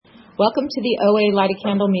Welcome to the OA Light a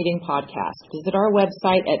Candle Meeting podcast. Visit our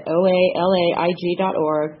website at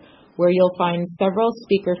oalaig.org, where you'll find several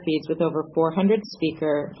speaker feeds with over 400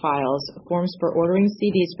 speaker files, forms for ordering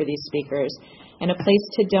CDs for these speakers, and a place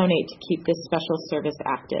to donate to keep this special service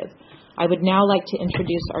active. I would now like to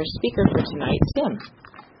introduce our speaker for tonight, Tim.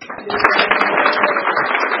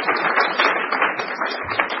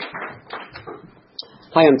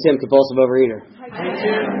 Hi, I'm Tim, compulsive overeater. Hi,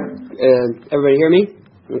 Tim. Everybody hear me?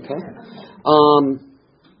 Okay.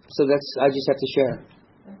 So I just have to share.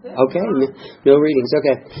 Okay. No readings.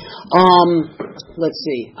 Okay. Let's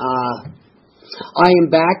see. I am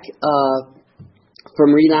back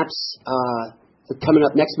from relapse. Coming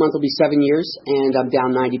up next month will be 7 years, and I'm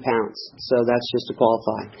down 90 pounds. So that's just to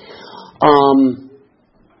qualify.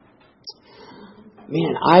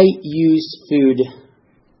 Man, I use food.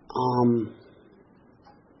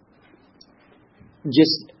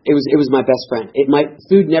 It was my best friend.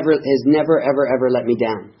 Food has never ever let me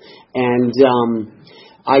down. And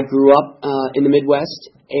I grew up in the Midwest,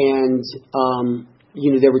 and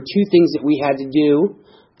there were two things that we had to do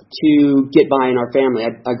to get by in our family.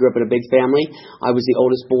 I grew up in a big family. I was the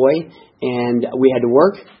oldest boy, and we had to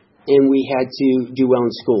work, and we had to do well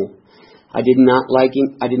in school. I did not like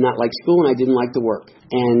school, and I didn't like to work.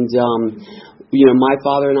 And my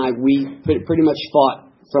father and I, we pretty much fought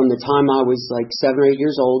from the time I was like 7 or 8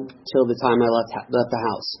 years old till the time I left the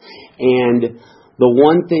house. And the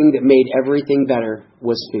one thing that made everything better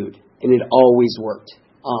was food, and it always worked.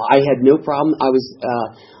 I had no problem. I was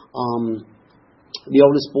the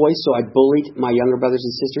oldest boy, so I bullied my younger brothers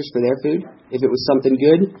and sisters for their food. If it was something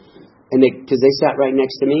good, and because they sat right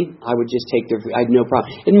next to me, I would just take their food. I had no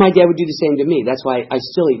problem. And my dad would do the same to me. That's why I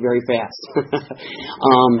still eat very fast.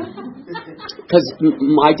 Because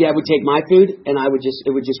my dad would take my food, and it would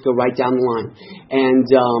just go right down the line. And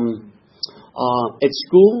at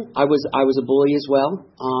school, I was a bully as well,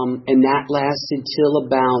 and that lasted till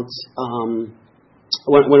about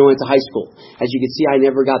when I went to high school. As you can see, I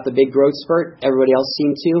never got the big growth spurt. Everybody else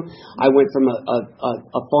seemed to. I went from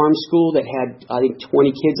a farm school that had, I think,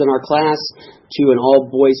 20 kids in our class to an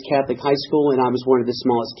all-boys Catholic high school, and I was one of the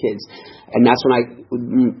smallest kids. And that's when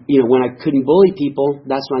I couldn't bully people,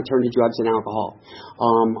 that's when I turned to drugs and alcohol.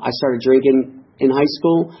 I started drinking in high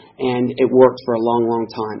school, and it worked for a long, long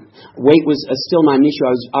time. Weight was still not an issue.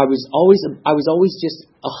 I was always just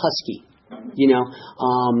a husky,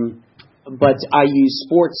 but I used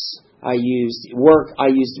sports, I used work, I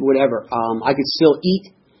used whatever. I could still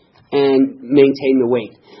eat and maintain the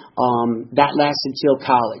weight. That lasted till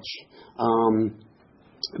college.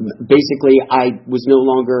 Basically, I was no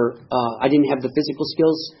longer. I didn't have the physical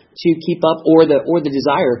skills to keep up, or the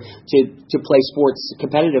desire to play sports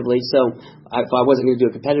competitively. So, if I wasn't going to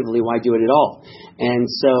do it competitively, why do it at all? And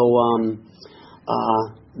so,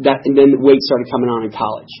 and then the weight started coming on in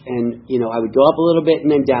college, and I would go up a little bit and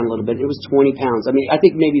then down a little bit. It was 20 pounds. I mean, I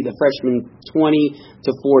think maybe the freshman 20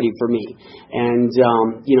 to 40 for me. And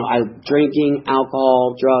I drinking,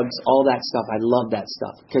 alcohol, drugs, all that stuff. I love that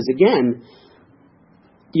stuff because again,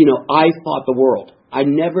 I fought the world. I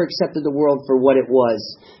never accepted the world for what it was.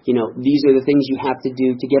 These are the things you have to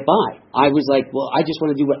do to get by. I was like, well, I just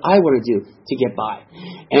want to do what I want to do to get by.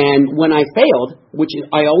 And when I failed, which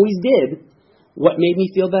I always did, what made me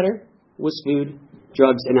feel better was food,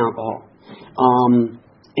 drugs, and alcohol.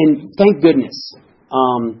 And thank goodness,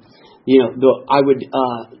 I would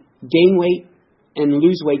gain weight and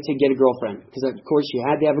lose weight to get a girlfriend. Because, of course, you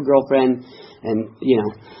had to have a girlfriend. And,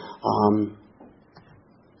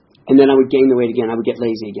 and then I would gain the weight again. I would get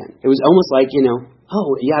lazy again. It was almost like,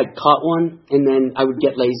 I caught one, and then I would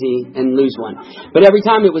get lazy and lose one. But every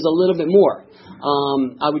time it was a little bit more.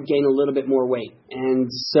 I would gain a little bit more weight. And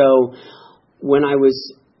so when I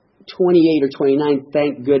was 28 or 29,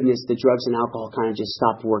 thank goodness the drugs and alcohol kind of just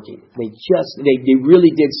stopped working. They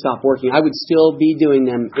really did stop working. I would still be doing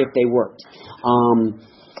them if they worked.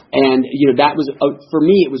 And that was, for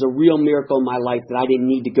me, it was a real miracle in my life that I didn't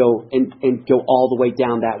need to go and go all the way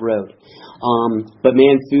down that road. But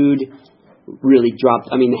man, food really dropped.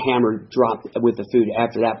 I mean, the hammer dropped with the food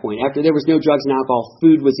after that point. After there was no drugs and alcohol,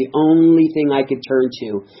 food was the only thing I could turn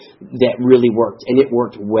to that really worked, and it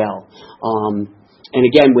worked well. And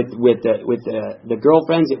again, with the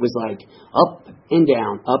girlfriends, it was like up and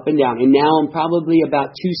down, and now I'm probably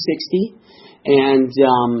about 260, and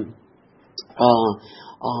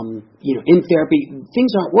in therapy,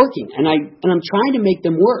 things aren't working, and I'm trying to make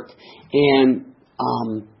them work, and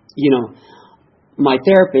my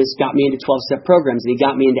therapist got me into 12-step programs, and he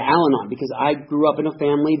got me into Al-Anon because I grew up in a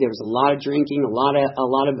family. There was a lot of drinking, a lot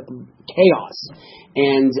of chaos,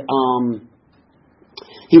 and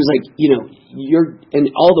he was like, and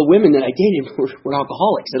all the women that I dated were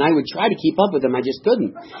alcoholics, and I would try to keep up with them. I just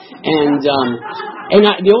couldn't. And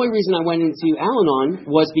the only reason I went into Al-Anon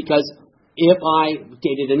was because if I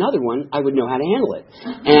dated another one, I would know how to handle it.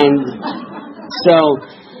 And so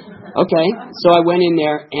I went in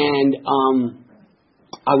there, and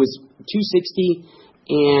I was 260,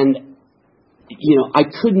 and I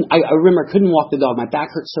remember I couldn't walk the dog. My back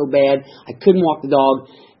hurt so bad, I couldn't walk the dog,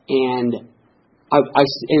 and I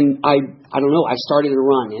don't know. I started to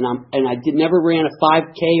run, and I never ran a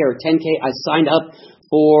 5K or a 10K. I signed up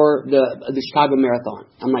for the Chicago Marathon.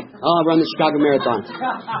 I'm like, I'll run the Chicago Marathon.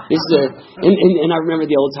 And I remember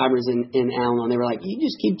the old timers in Al-Anon. They were like, you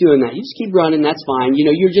just keep doing that. You just keep running. That's fine.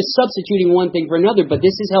 You're just substituting one thing for another. But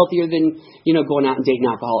this is healthier than going out and dating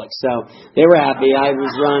alcoholics. So they were happy. I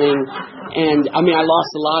was running, and I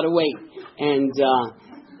lost a lot of weight. And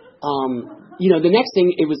the next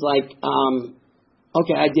thing, it was like.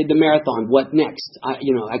 Okay, I did the marathon. What next? I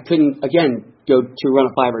couldn't again go to run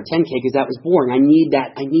a 5 or 10K because that was boring. I need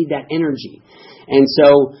that energy, and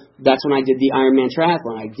so that's when I did the Ironman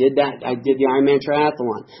triathlon. I did the Ironman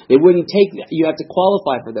triathlon. They wouldn't take that. You have to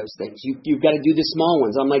qualify for those things. You've got to do the small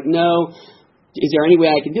ones. I'm like, no. Is there any way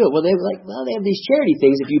I can do it? Well, they were like, they have these charity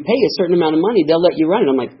things. If you pay a certain amount of money, they'll let you run it.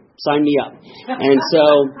 I'm like, sign me up. And so,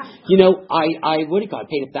 I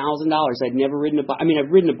paid $1,000. I'd never ridden a bike. I've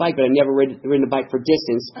ridden a bike, but I'd never ridden a bike for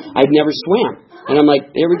distance. I'd never swam. And I'm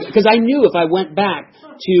like, there we go. Because I knew if I went back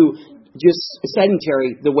to just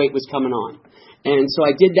sedentary, the weight was coming on. And so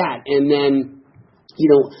I did that. And then,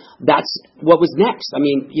 that's what was next.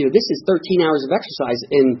 This is 13 hours of exercise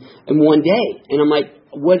in one day. And I'm like,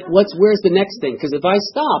 where's the next thing? Because if I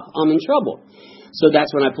stop, I'm in trouble. So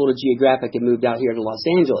that's when I pulled a geographic and moved out here to Los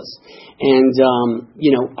Angeles. And,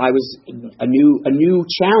 I was a new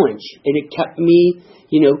challenge, and it kept me,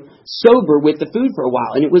 sober with the food for a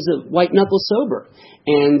while. And it was a white knuckle sober.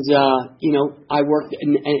 And, I worked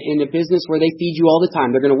in a business where they feed you all the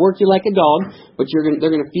time. They're going to work you like a dog, but they're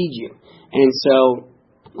going to feed you. And so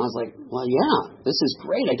I was like, well, yeah, this is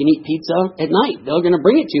great. I can eat pizza at night. They're going to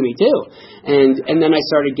bring it to me too. And then I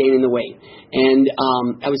started gaining the weight. And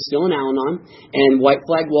I was still in Al-Anon, and White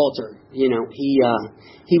Flag Walter, he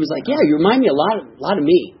was like, yeah, you remind me a lot of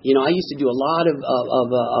me. I used to do a lot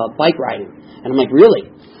of bike riding. And I'm like, really?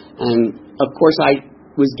 And of course I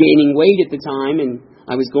was gaining weight at the time, and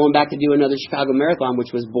I was going back to do another Chicago Marathon,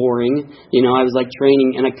 which was boring. I was like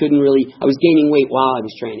training, and I was gaining weight while I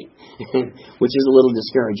was training, which is a little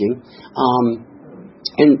discouraging.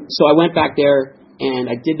 And so I went back there, and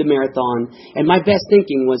I did the marathon, and my best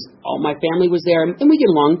thinking was, my family was there, and we get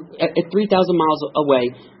along. At 3,000 miles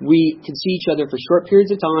away, we could see each other for short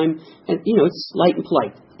periods of time, and, it's light and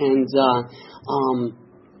polite. And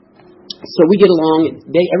so we get along.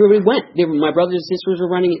 Everybody went. My brothers and sisters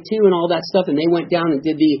were running it too, and all that stuff, and they went down and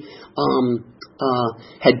did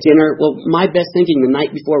had dinner. Well, my best thinking the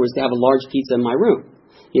night before was to have a large pizza in my room.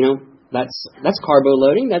 That's carbo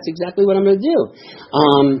loading. That's exactly what I'm going to do.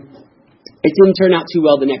 It didn't turn out too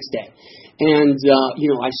well the next day. And,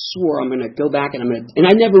 I swore I'm going to go back and and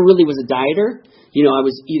I never really was a dieter. I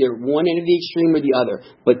was either one end of the extreme or the other.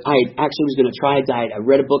 But I actually was going to try a diet. I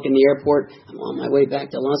read a book in the airport. I'm on my way back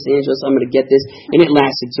to Los Angeles. I'm going to get this. And it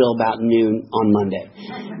lasted till about noon on Monday.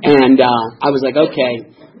 And, I was like, okay.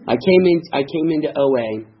 I came into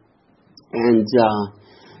OA, and,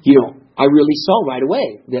 I really saw right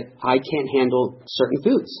away that I can't handle certain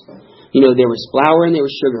foods. There was flour and there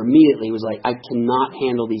was sugar. Immediately, it was like, I cannot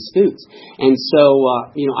handle these foods. And so,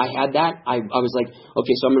 I had that. I was like,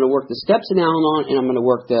 okay, so I'm going to work the steps in Al-Anon, and I'm going to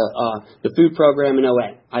work the food program in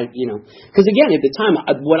OA. Because again, at the time,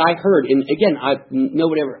 what I heard, and again,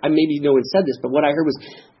 maybe no one said this, but what I heard was,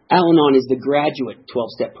 Al-Anon is the graduate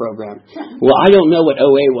 12-step program. Well, I don't know what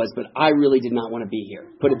OA was, but I really did not want to be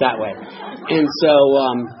here. Put it that way. And so,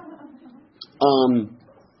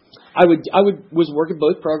 I was working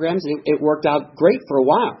both programs, and it worked out great for a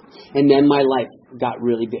while. And then my life got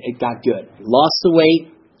good. Lost the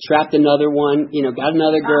weight, trapped another one, got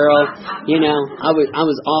another girl, I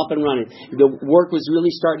was off and running. The work was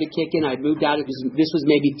really starting to kick in. I'd moved out. This was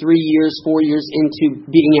maybe 4 years into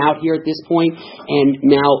being out here at this point. And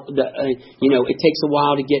now it takes a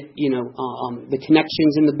while to get, the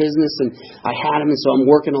connections in the business, and I had them. And so I'm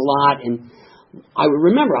working a lot, and I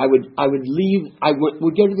remember I would leave. I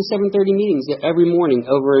would go to the 7:30 meetings every morning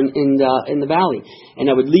over in the valley, and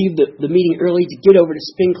I would leave the meeting early to get over to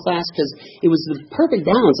spin class because it was the perfect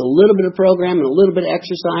balance: a little bit of program and a little bit of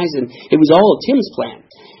exercise, and it was all Tim's plan.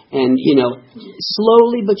 And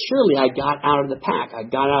slowly but surely, I got out of the pack. I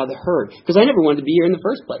got out of the herd because I never wanted to be here in the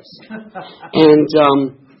first place. And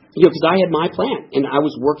because I had my plan, and I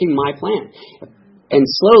was working my plan. And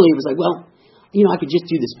slowly it was like, well, I could just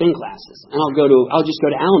do the spin classes, and I'll just go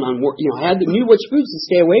to Al-Anon. I knew which foods to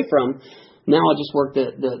stay away from. Now I'll just work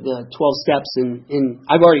the 12 steps, and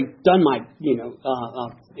I've already done my,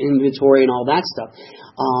 inventory and all that stuff.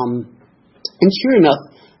 And sure enough,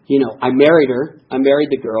 I married her. I married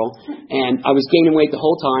the girl, and I was gaining weight the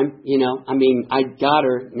whole time. I got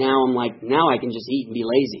her. Now I'm like, now I can just eat and be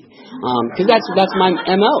lazy, because that's my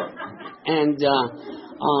MO. And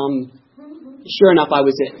sure enough, I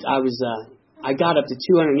got up to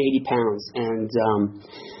 280 pounds, and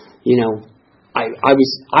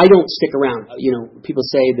I don't stick around. People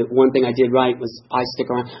say that one thing I did right was I stick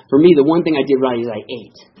around. For me, the one thing I did right is I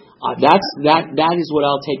ate. That is what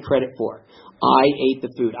I'll take credit for. I ate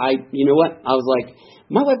the food. You know what? I was like,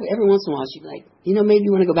 my wife, every once in a while, she'd be like, maybe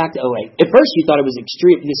you want to go back to OA. At first, she thought it was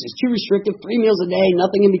extreme. This is too restrictive. 3 meals a day,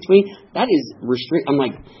 nothing in between. That is restrict. I'm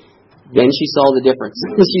like, then she saw the difference.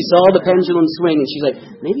 She saw the pendulum swing, and she's like,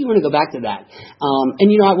 maybe you want to go back to that. And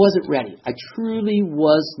I wasn't ready. I truly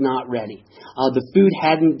was not ready. The food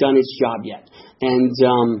hadn't done its job yet. And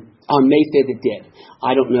on May 5th, it did.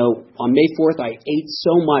 I don't know. On May 4th, I ate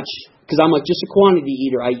so much, because I'm like just a quantity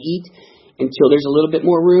eater. I eat until there's a little bit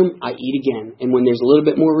more room, I eat again. And when there's a little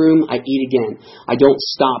bit more room, I eat again. I don't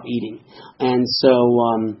stop eating. And so,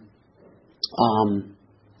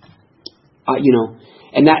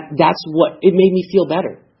 and that's what, it made me feel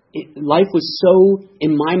better. Life was so,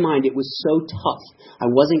 in my mind, it was so tough. I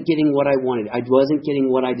wasn't getting what I wanted. I wasn't getting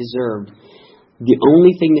what I deserved. The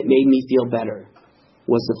only thing that made me feel better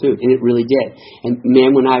was the food, and it really did. And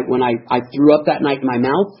man, when I threw up that night in my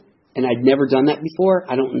mouth, and I'd never done that before,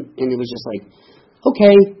 and it was just like,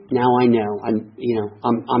 okay, now I know. I'm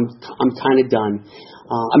kind of done.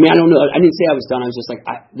 I don't know. I didn't say I was done. I was just like,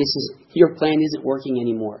 your plan isn't working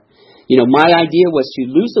anymore. My idea was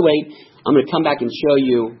to lose the weight. I'm going to come back and show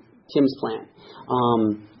you Tim's plan.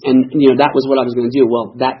 And that was what I was going to do.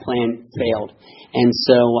 Well, that plan failed. And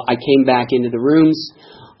so I came back into the rooms.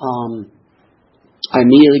 I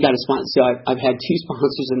immediately got a sponsor. So I've had 2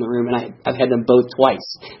 sponsors in the room, and I've had them both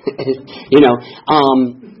twice.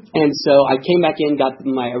 And so I came back in, got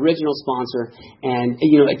my original sponsor, and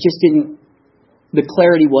it just didn't. The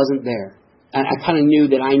clarity wasn't there. And I kind of knew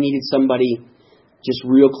that I needed somebody just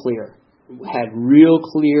real clear, had real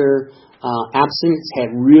clear abstinence,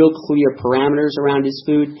 had real clear parameters around his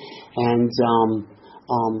food, and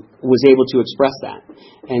was able to express that.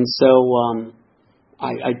 And so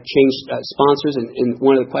I changed sponsors, and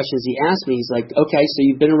one of the questions he asked me, he's like, okay, so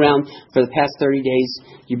you've been around for the past 30 days,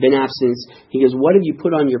 you've been abstinent. He goes, what have you put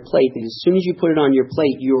on your plate? Because as soon as you put it on your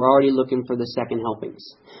plate, you were already looking for the second helpings.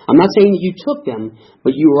 I'm not saying that you took them,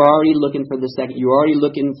 but you were already looking for the second. You were already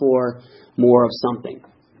looking for more of something.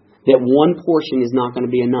 That one portion is not going to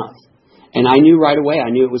be enough. And I knew right away. I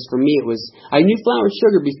knew it was for me. I knew flour and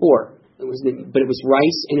sugar before. But it was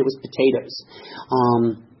rice and it was potatoes.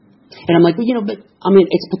 And I'm like,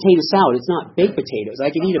 it's potato salad. It's not baked potatoes. I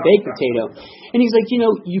can eat a baked potato. And he's like,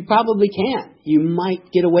 you probably can. You might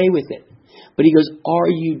get away with it. But he goes, are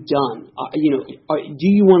you done? Do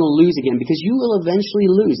you want to lose again? Because you will eventually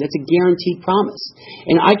lose. That's a guaranteed promise.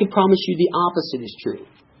 And I can promise you the opposite is true.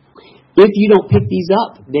 If you don't pick these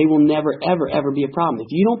up, they will never, ever, ever be a problem.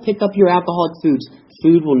 If you don't pick up your alcoholic foods,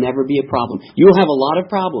 food will never be a problem. You'll have a lot of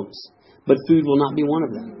problems, but food will not be one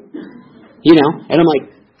of them. And I'm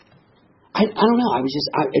like, I don't know.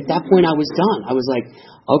 At that point I was done. I was like,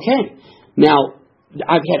 okay. Now,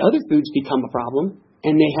 I've had other foods become a problem,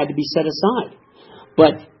 and they had to be set aside.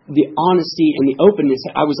 But the honesty and the openness,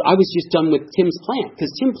 I was just done with Tim's plan, because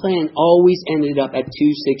Tim's plan always ended up at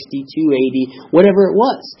 260, 280, whatever it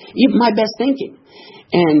was, even my best thinking.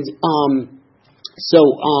 And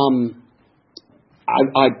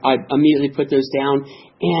I immediately put those down,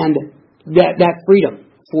 and that freedom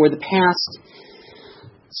for the past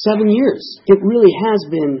 7 years, it really has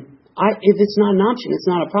been. If it's not an option, it's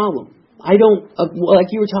not a problem. I don't like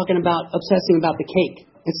you were talking about obsessing about the cake.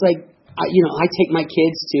 It's like, I take my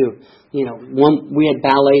kids to, we had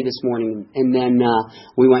ballet this morning, and then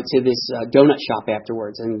we went to this donut shop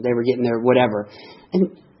afterwards, and they were getting their whatever.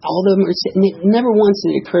 And all of them are sitting, never once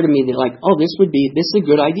did it occur to me that this is a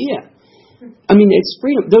good idea. It's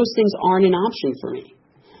freedom. Those things aren't an option for me.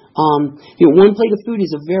 One plate of food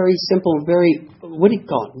is a very simple, very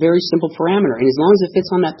simple parameter. And as long as it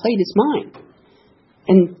fits on that plate, it's mine.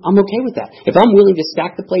 And I'm okay with that. If I'm willing to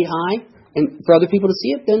stack the plate high and for other people to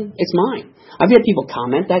see it, then it's mine. I've had people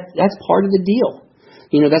comment that's part of the deal.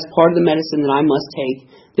 That's part of the medicine that I must take,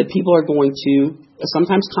 that people are going to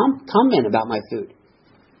sometimes comment about my food.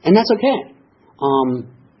 And that's okay.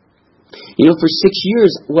 For 6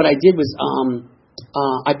 years, what I did was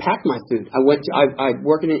I packed my food. I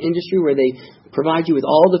work in an industry where they provide you with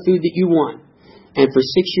all the food that you want. And for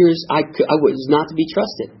 6 years, I was not to be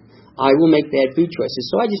trusted. I will make bad food choices.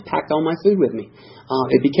 So I just packed all my food with me.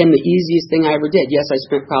 It became the easiest thing I ever did. Yes, I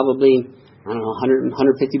spent probably, $100, $150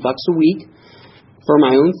 a week for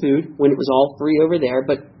my own food when it was all free over there.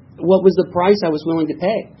 But what was the price I was willing to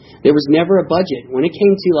pay? There was never a budget. When it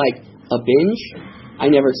came to like a binge, I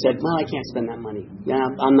never said, well, I can't spend that money. Yeah,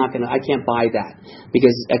 I can't buy that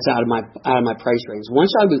because it's out of my price range. Once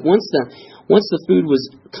the food was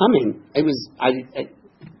coming,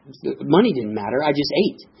 money didn't matter. I just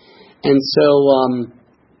ate. And so,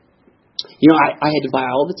 I had to buy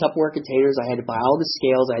all the Tupperware containers. I had to buy all the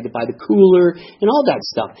scales. I had to buy the cooler and all that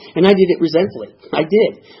stuff. And I did it resentfully. I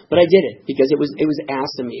did, but I did it because it was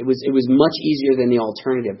asked of me. It was much easier than the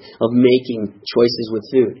alternative of making choices with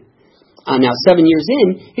food. Now, 7 years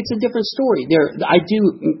in, it's a different story. There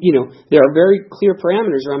are very clear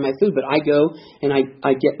parameters around my food, but I go and I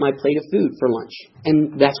get my plate of food for lunch,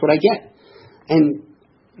 and that's what I get. And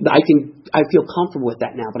I feel comfortable with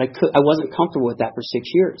that now, but I wasn't comfortable with that for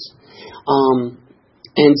 6 years.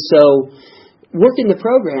 And so, working the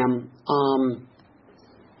program,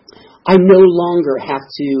 I no longer have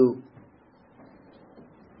to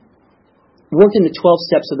work in the 12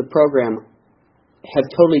 steps of the program. Have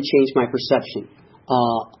totally changed my perception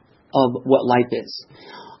of what life is.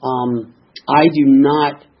 I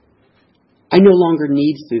no longer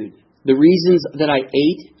need food. The reasons that I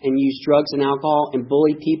ate and used drugs and alcohol and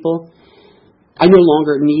bullied people, I no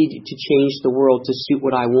longer need to change the world to suit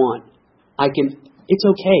what I want. It's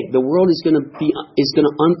okay. The world is going to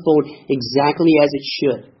unfold exactly as it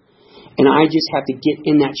should. And I just have to get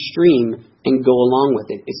in that stream and go along with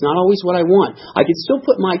it. It's not always what I want. I can still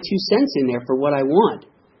put my 2 cents in there for what I want.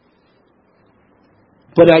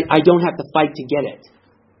 But I don't have to fight to get it.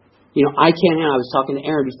 I was talking to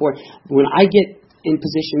Aaron before. When I get in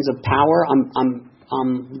positions of power, I'm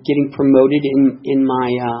getting promoted in my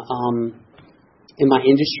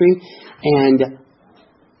industry, and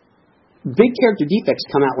big character defects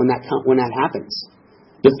come out when that happens.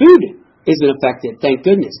 The food isn't affected, thank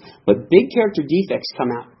goodness, but big character defects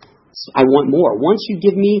come out. I want more. Once you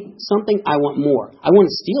give me something, I want more. I want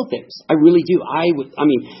to steal things. I really do.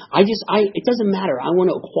 It doesn't matter. I want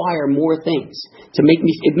to acquire more things it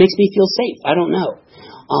makes me feel safe. I don't know.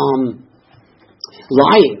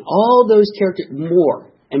 Lying, all those characters, more.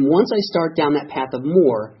 And once I start down that path of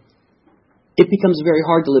more, it becomes very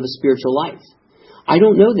hard to live a spiritual life. I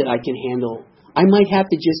don't know that I can handle. I might have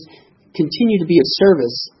to just continue to be of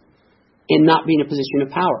service and not be in a position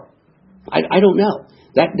of power. I don't know.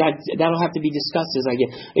 That'll have to be discussed as I get.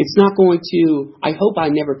 It's not going to. I hope I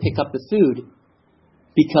never pick up the food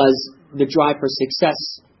because the drive for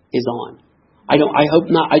success is on. I hope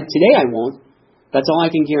not. Today I won't. That's all I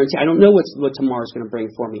can guarantee. I don't know what tomorrow's going to bring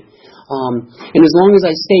for me. And as long as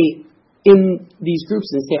I stay in these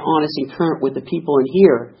groups and stay honest and current with the people in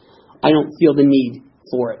here, I don't feel the need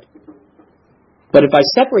for it. But if I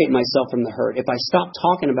separate myself from the herd, if I stop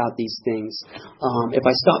talking about these things, if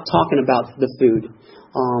I stop talking about the food,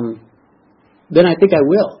 then I think I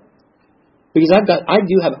will, because I've got a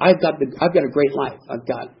great life. I've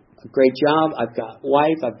got a great job. I've got a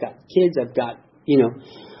wife. I've got kids. I've got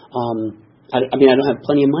I don't have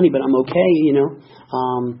plenty of money, but I'm okay.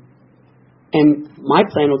 And my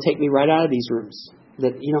plan will take me right out of these rooms.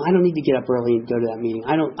 That I don't need to get up early and go to that meeting.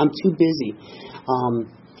 I'm too busy.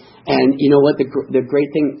 And you know what? The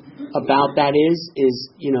great thing about that is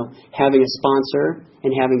having a sponsor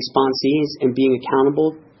and having sponsees and being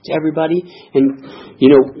accountable to everybody. And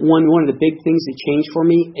one of the big things that changed for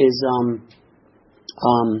me is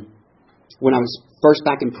when I was first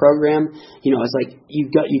back in program, it's like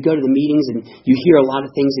you go to the meetings and you hear a lot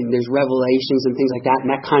of things and there's revelations and things like that,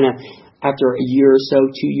 and that kind of, after a year or so,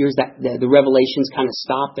 2 years, that the revelations kind of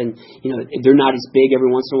stop, and they're not as big.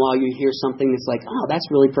 Every once in a while, you hear something that's like, oh, that's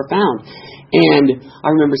really profound. And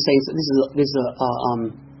I remember saying,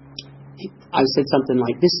 I said something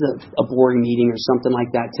like, this is a boring meeting or something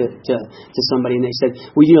like that to somebody, and they said,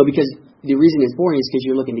 well, because the reason it's boring is because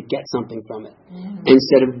you're looking to get something from it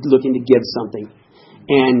instead of looking to give something.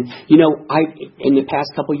 And in the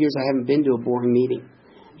past couple of years, I haven't been to a boring meeting.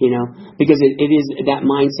 Because it is, that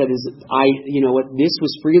mindset is, this was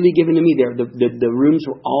freely given to me. The rooms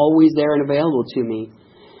were always there and available to me.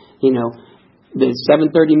 The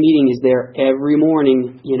 7:30 meeting is there every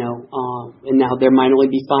morning, and now there might only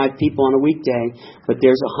be 5 people on a weekday, but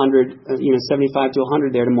there's 100, 75 to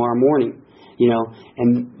 100 there tomorrow morning,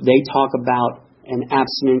 and they talk about an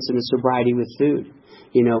abstinence and a sobriety with food.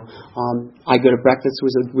 I go to breakfast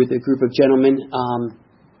with a group of gentlemen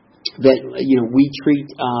that we treat.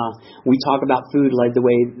 We talk about food like the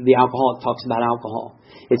way the alcoholic talks about alcohol.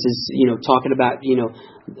 It's talking about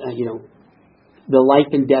the life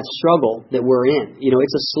and death struggle that we're in.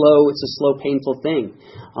 It's a slow, painful thing.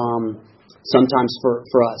 Sometimes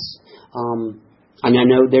for us. And I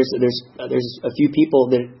know there's a few people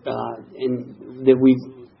that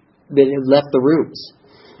have left the rooms.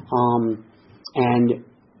 And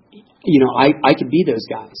I could be those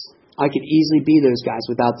guys. I could easily be those guys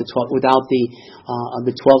without the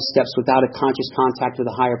 12 steps, without a conscious contact with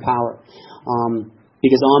a higher power.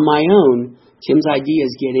 Because on my own, Tim's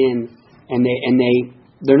ideas get in, and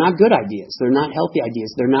they're not good ideas. They're not healthy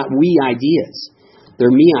ideas. They're not we ideas. They're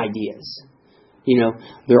me ideas.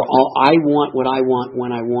 They're all. I want what I want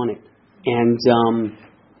when I want it, and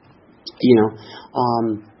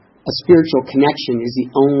a spiritual connection is the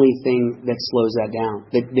only thing that slows that down.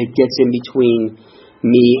 That gets in between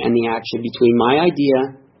me and the action, between my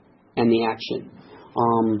idea and the action.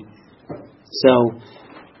 So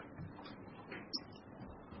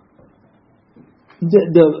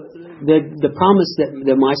the promise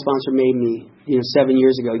that my sponsor made me, 7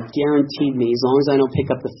 years ago, guaranteed me as long as I don't pick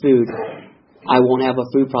up the food, I won't have a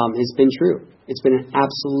food problem. It's been true. It's been an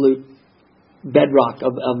absolute bedrock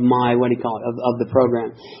of my of the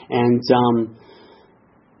program, and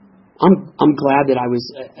I'm glad that I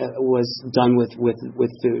was done with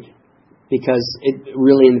food, because it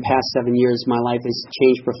really, in the past 7 years, my life has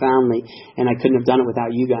changed profoundly, and I couldn't have done it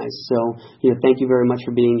without you guys. So thank you very much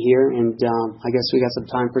for being here, and I guess we got some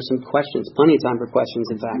time for some questions. Plenty of time for questions,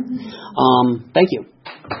 in fact. Thank you.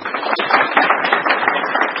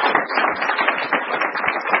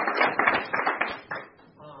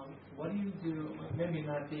 Maybe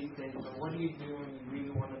not these days, but what do you do when you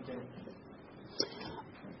really want to binge?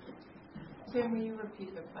 Tim, will you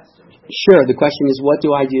repeat the question, please? Sure. The question is, what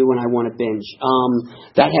do I do when I want to binge?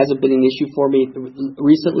 That hasn't been an issue for me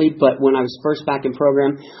recently, but when I was first back in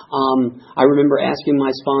program, I remember asking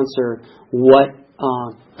my sponsor what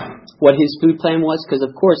his food plan was, because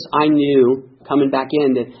of course I knew coming back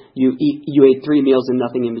in that you ate 3 meals and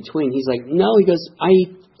nothing in between. He's like, no, he goes, I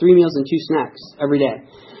eat 3 meals and 2 snacks every day.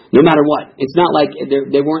 No matter what. It's not like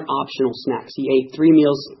they weren't optional snacks. He ate 3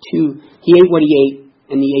 meals, he ate what he ate,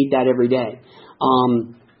 and he ate that every day.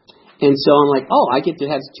 And so I'm like, I get to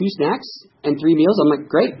have 2 snacks and 3 meals. I'm like,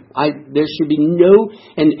 great. There should be no,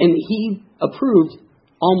 and he approved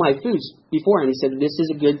all my foods before, and he said, this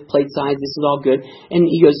is a good plate size, this is all good. And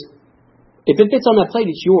he goes, if it fits on that plate,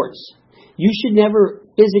 it's yours. You should never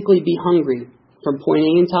physically be hungry from point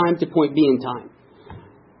A in time to point B in time.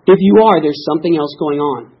 If you are, there's something else going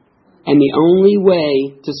on. And the only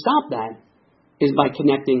way to stop that is by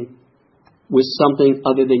connecting with something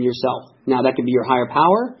other than yourself. Now, that could be your higher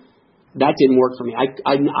power. That didn't work for me.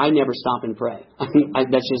 I never stop and pray.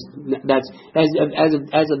 That's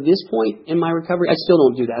as of this point in my recovery, I still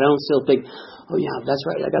don't do that. I don't still think, oh yeah, that's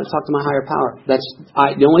right, I got to talk to my higher power.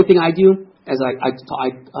 The only thing I do is I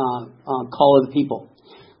call other people.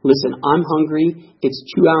 Listen, I'm hungry. It's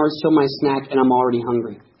 2 hours till my snack, and I'm already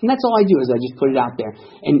hungry. And that's all I do, is I just put it out there.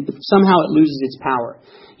 And somehow it loses its power.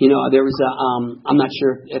 There was I'm not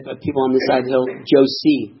sure if people on this side of the hill, Joe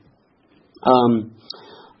C.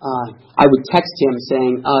 I would text him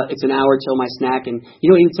saying, it's an hour till my snack. And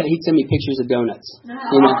he'd send me pictures of donuts.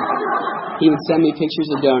 He would send me pictures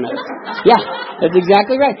of donuts. Yeah, that's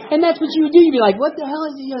exactly right. And that's what you would do. You'd be like, what the hell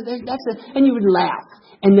is it? And you would laugh.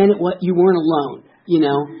 And then you weren't alone.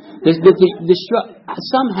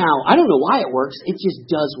 Somehow, I don't know why it works, it just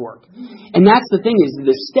does work. And that's the thing, is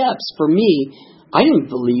the steps, for me, I didn't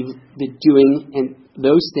believe that doing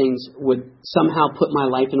those things would somehow put my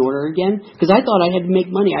life in order again, because I thought I had to make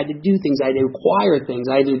money, I had to do things, I had to acquire things,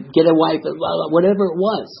 I had to get a wife, whatever it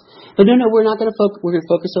was. But no, we're not going to focus. We're going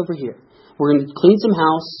to focus over here. We're going to clean some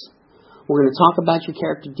house. We're going to talk about your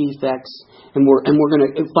character defects, and we're going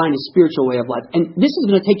to find a spiritual way of life. And this is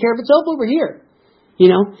going to take care of itself over here.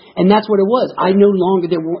 And that's what it was. I no longer,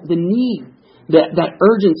 the need, that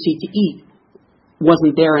urgency to eat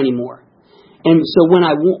wasn't there anymore. And so when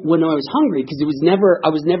I was hungry, because I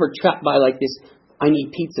was never trapped by like this, I need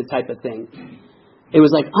pizza type of thing. It was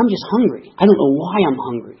like, I'm just hungry. I don't know why I'm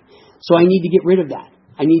hungry. So I need to get rid of that.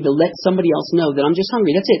 I need to let somebody else know that I'm just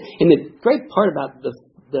hungry. That's it. And the great part about the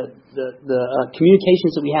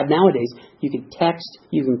communications that we have nowadays, you can text,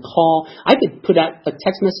 you can call. I could put out a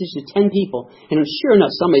text message to 10 people, and I'm sure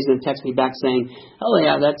enough somebody's going to text me back saying, oh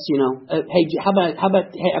yeah, that's, hey, how about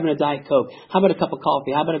having a Diet Coke? How about a cup of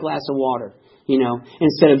coffee? How about a glass of water?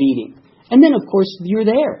 Instead of eating. And then, of course, you're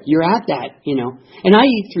there. You're at that, And I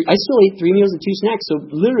still eat 3 meals and 2 snacks, so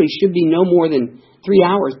literally should be no more than 3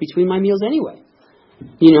 hours between my meals anyway.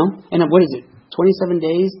 And what is it, 27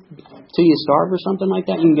 days till you starve or something like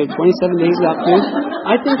that? You can go 27 days without food.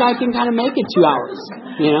 I think I can kind of make it 2 hours,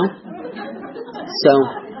 So.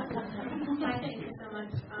 Hi, thank you so much.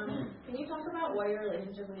 Can you talk about what your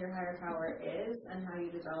relationship with your higher power is and how you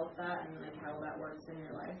develop that and how that works in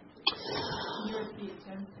your life?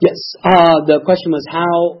 Yes. The question was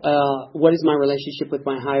what is my relationship with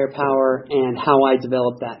my higher power and how I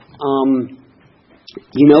develop that?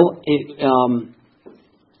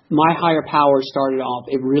 My higher power started off,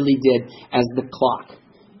 it really did, as the clock.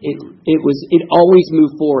 It always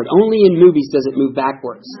moved forward. Only in movies does it move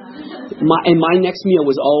backwards. My next meal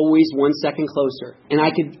was always 1 second closer, and I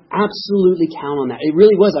could absolutely count on that. It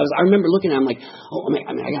really was. I remember looking at it, I'm like,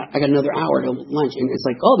 I got another hour to lunch, and it's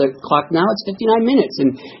like, the clock now it's 59 minutes,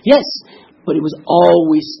 and yes, but it was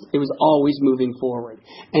always moving forward.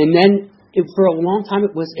 And then for a long time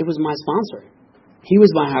it was my sponsor. He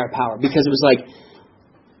was my higher power because it was like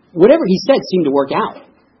whatever he said seemed to work out.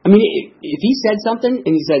 I mean, if he said something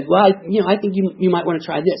and he said, well, I think you might want to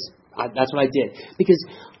try this. That's what I did. Because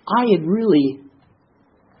I had really,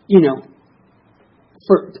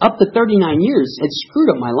 for up to 39 years, had screwed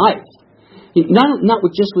up my life. Not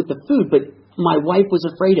just with the food, but my wife was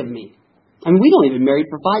afraid of me. I mean, we'd only been married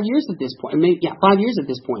for 5 years at this point. 5 years at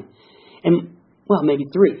this point. And, maybe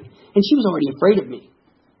 3. And she was already afraid of me.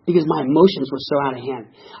 Because my emotions were so out of hand.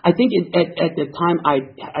 I think at the time I'd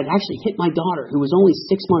actually hit my daughter, who was only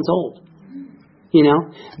 6 months old.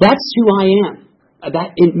 That's who I am.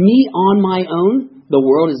 Me on my own, the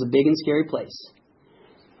world is a big and scary place.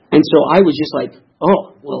 And so I was just like,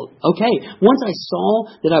 oh, well, okay. Once I saw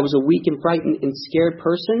that I was a weak and frightened and scared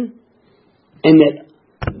person, and that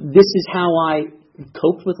this is how I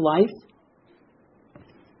coped with life,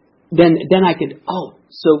 then I could,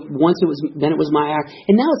 so once it was my act,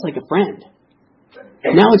 and now it's like a friend.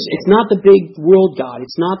 Now it's not the big world God.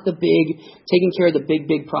 It's not the big taking care of the big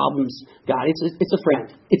problems God. It's a friend.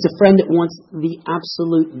 It's a friend that wants the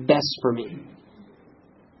absolute best for me.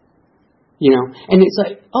 And it's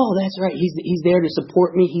like, that's right. He's there to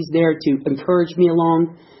support me. He's there to encourage me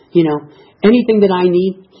along. Anything that I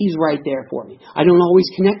need, he's right there for me. I don't always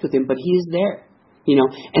connect with him, but he is there.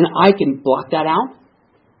 And I can block that out.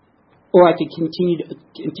 Or I could continue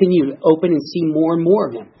to open and see more and more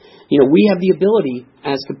of him. We have the ability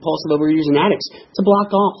as compulsive overeaters and addicts to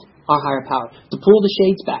block off our higher power, to pull the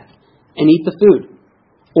shades back and eat the food.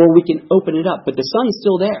 Or we can open it up, but the sun's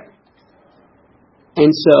still there.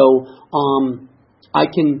 And so I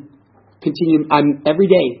can continue. Every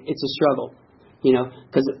day it's a struggle,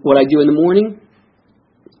 because what I do in the morning,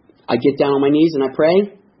 I get down on my knees and I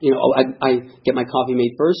pray. I get my coffee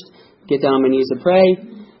made first, get down on my knees and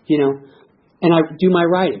pray. And I do my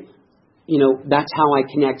writing. That's how I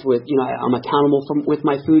connect with, I'm accountable with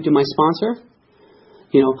my food to my sponsor.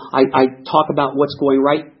 I talk about what's going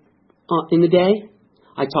right in the day.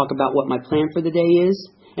 I talk about what my plan for the day is.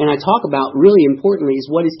 And I talk about, really importantly, is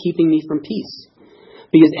what is keeping me from peace.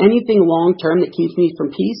 Because anything long term that keeps me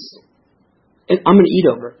from peace, I'm going to eat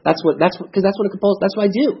over. That's what I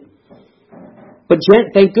do. But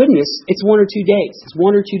thank goodness, it's 1 or 2 days. It's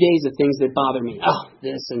 1 or 2 days of things that bother me.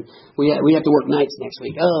 This, and we have to work nights next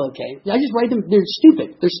week. Okay. I just write them. They're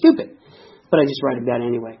stupid. But I just write them down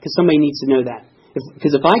anyway, because somebody needs to know that.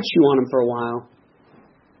 Because if I chew on them for a while,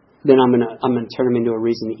 then I'm gonna turn them into a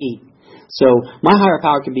reason to eat. So my higher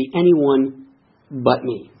power can be anyone but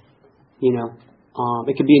me.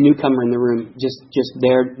 It could be a newcomer in the room, just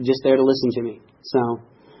there to listen to me. So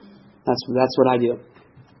that's what I do.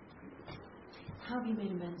 How have you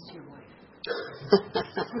made amends to your wife?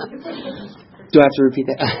 Do I have to repeat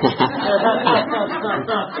that?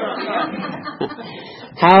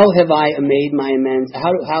 How have I made my amends?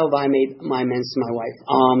 How have I made my amends to my wife?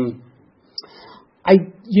 I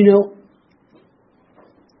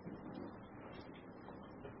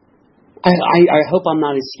hope I'm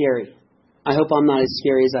not as scary. I hope I'm not as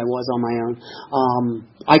scary as I was on my own.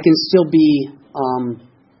 I can still be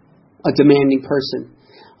a demanding person.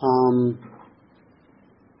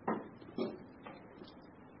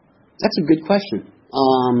 That's a good question.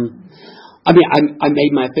 I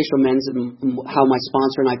made my official amends and how my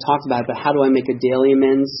sponsor and I talked about it, but how do I make a daily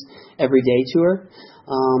amends every day to her?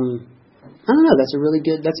 I don't know. That's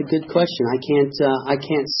a good question. I can't,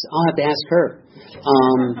 I'll have to ask her.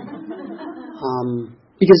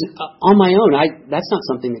 Because on my own, that's not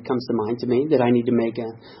something that comes to mind to me that I need to make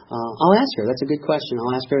I'll ask her. That's a good question.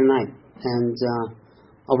 I'll ask her tonight and,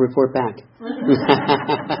 I'll report back.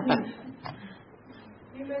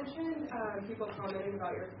 You mentioned people commenting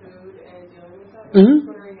about your food and dealing with that. Mm-hmm. I was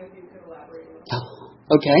wondering if you could elaborate on that.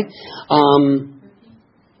 Okay.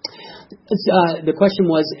 The question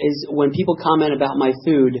is when people comment about my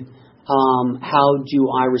food, how do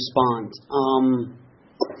I respond?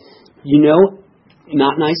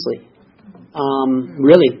 Not nicely.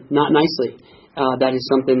 Really, not nicely. That is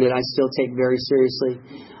something that I still take very seriously.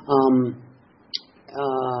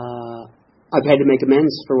 I've had to make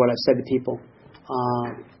amends for what I've said to people.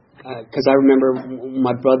 Because I remember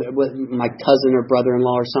my cousin or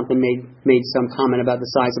brother-in-law or something made some comment about the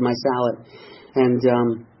size of my salad, and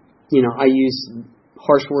I used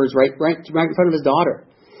harsh words right in front of his daughter.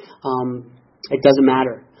 It doesn't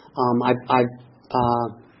matter. I've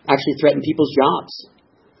actually threatened people's jobs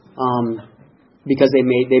because they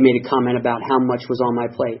made a comment about how much was on my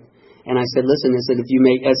plate. And I said, listen, I'm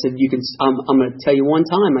going to tell you one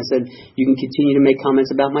time. I said, you can continue to make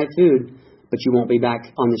comments about my food, but you won't be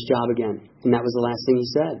back on this job again. And that was the last thing he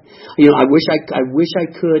said. I wish I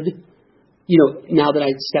could, now that I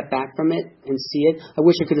step back from it and see it, I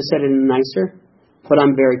wish I could have said it nicer, but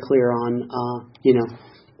I'm very clear on,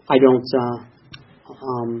 I don't,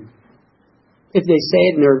 if they say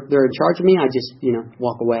it and they're in charge of me, I just,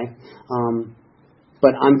 walk away.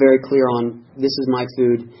 But I'm very clear on this is my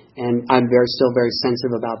food, and I'm still very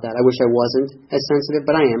sensitive about that. I wish I wasn't as sensitive,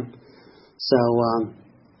 but I am. So,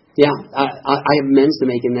 I have amends to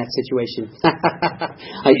make in that situation.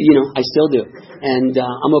 I still do, and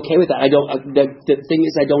I'm okay with that. I don't. The thing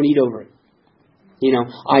is, I don't eat over it.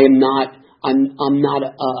 I'm not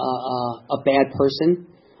a bad person.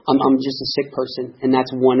 I'm just a sick person, and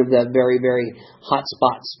that's one of the very, very hot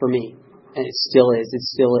spots for me. And it still is. It's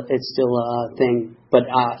still a thing. But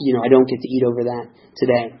I don't get to eat over that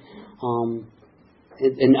today.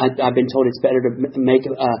 And I've been told it's better to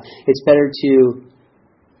it's better to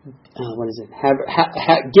what is it?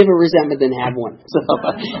 Give a resentment than have one.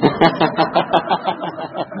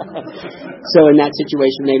 So in that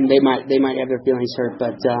situation, they might have their feelings hurt,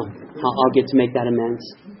 but I'll get to make that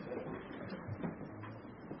amends.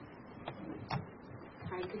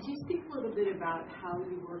 About how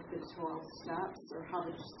you work the 12 steps, or how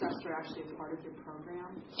the steps are actually a part of your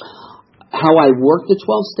program? How I work the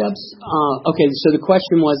 12 steps? Okay, so the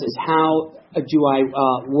question is how do I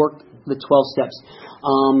work the 12 steps?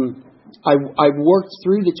 I've worked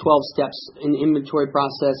through the 12 steps in the inventory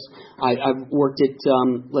process. I've worked it,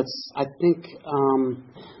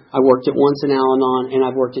 I worked it once in Al-Anon, and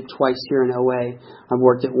I've worked it twice here in OA. I've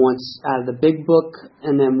worked it once out of the Big Book,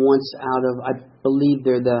 and then once out of, I believe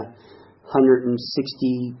they're the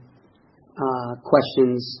 160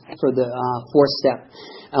 questions for the fourth step.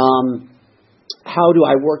 How do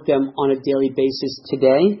I work them on a daily basis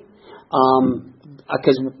today?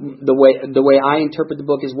 Because the way I interpret the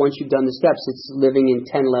book is once you've done the steps, it's living in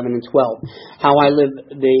 10, 11, and 12. How I live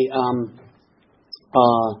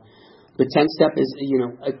the 10th step is,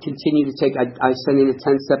 I continue to take, I send in a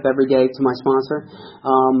 10th step every day to my sponsor,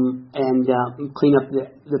 and clean up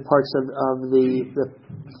the parts of the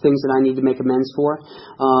things that I need to make amends for.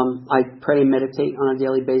 I pray and meditate on a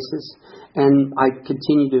daily basis, and I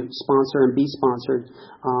continue to sponsor and be sponsored,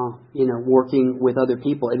 working with other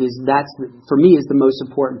people. For me, is the most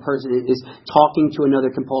important person. It is talking to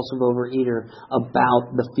another compulsive overeater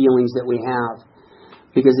about the feelings that we have,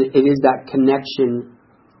 because it is that connection.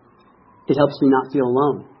 It helps me not feel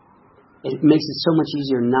alone. It makes it so much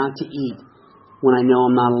easier not to eat when I know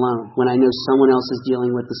I'm not alone, when I know someone else is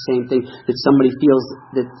dealing with the same thing, that somebody feels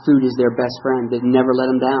that food is their best friend, that never let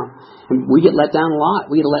them down. And we get let down a lot.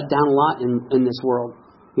 We get let down a lot in this world.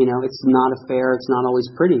 It's not fair. It's not always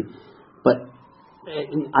pretty. But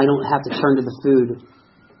I don't have to turn to the food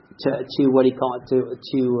to what do you call it,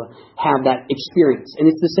 to have that experience. And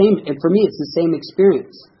it's the same, and for me, it's the same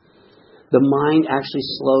experience. The mind actually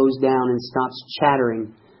slows down and stops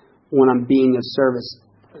chattering when I'm being of service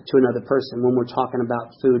to another person, when we're talking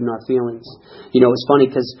about food and our feelings. It's funny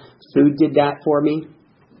because food did that for me.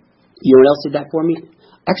 You know what else did that for me?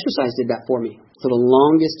 Exercise did that for me. For the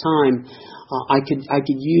longest time, I could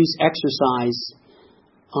use exercise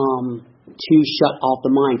to shut off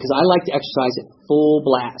the mind, because I like to exercise at full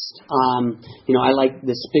blast. I like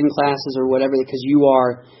the spin classes or whatever, because you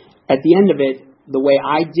are, at the end of it, the way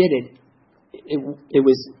I did it, it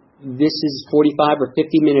was, this is 45 or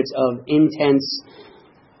 50 minutes of intense,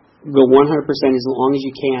 go 100% as long as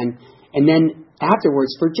you can, and then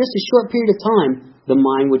afterwards, for just a short period of time, the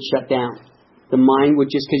mind would shut down. The mind would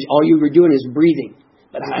just, because all you were doing is breathing.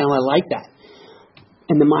 But I like that.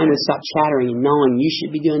 And the mind would stop chattering and gnawing, you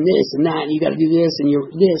should be doing this and that, and you got to do this, and you're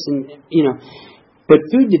this, and, But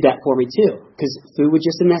food did that for me too, because food would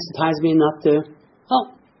just anesthetize me enough to,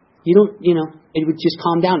 You don't, it would just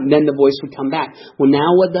calm down, and then the voice would come back. Well,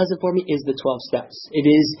 now what does it for me is the 12 steps. It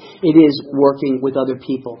is working with other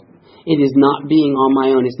people. It is not being on my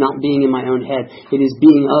own. It's not being in my own head. It is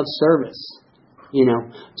being of service.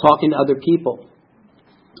 Talking to other people.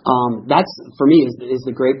 That's, for me, is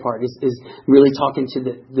the great part. Is really talking to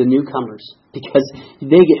the newcomers, because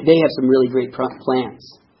they have some really great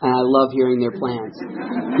plans. And I love hearing their plans.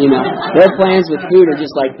 Their plans with food are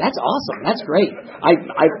just like, that's awesome. That's great.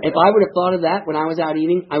 If I would have thought of that when I was out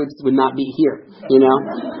eating, I would not be here. But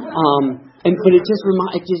it just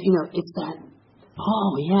it's that.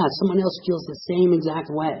 Oh yeah, someone else feels the same exact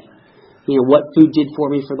way. What food did for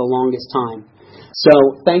me for the longest time.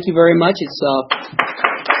 So thank you very much. It's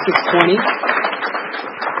 6:20.